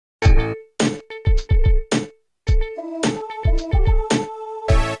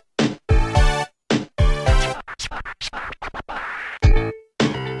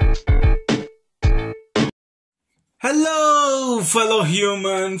fellow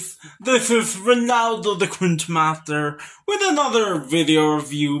humans, this is Ronaldo the Cringe Master with another video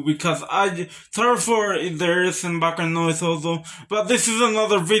review because sorry for if there is some background noise also, but this is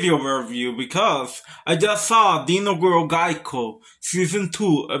another video review because I just saw Dino Gauko Season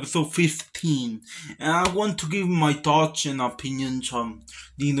 2 Episode 15 and I want to give my thoughts and opinions on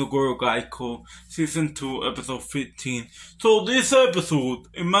Dino Gauko Season 2 Episode 15. So this episode,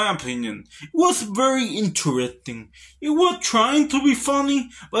 in my opinion, was very interesting. It was trying to be funny,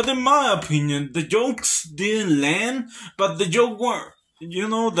 but in my opinion, the jokes didn't land, but the jokes were,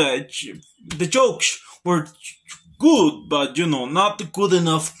 the jokes were good, but not good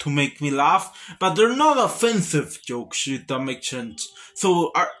enough to make me laugh, but they're not offensive jokes, if that makes sense.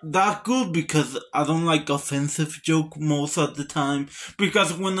 So, that's good because I don't like offensive joke most of the time,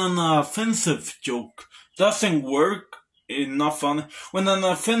 because when an offensive joke doesn't work, it's not funny. When an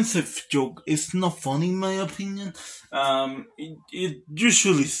offensive joke is not funny, in my opinion, it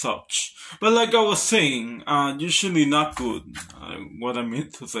usually sucks. But like I was saying, usually not good. What I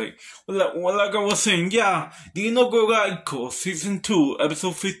meant to say. Well, like I was saying, yeah, Dino Gauko Season 2,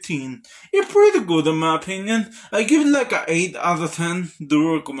 Episode 15, it's pretty good in my opinion. I give it like an 8 out of 10,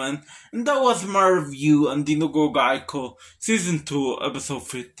 do recommend. And that was my review on Dino Gauko Season 2, Episode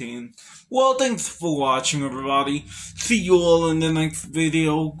 15. Well, thanks for watching, everybody. See you all in the next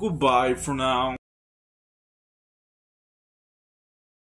video. Goodbye for now.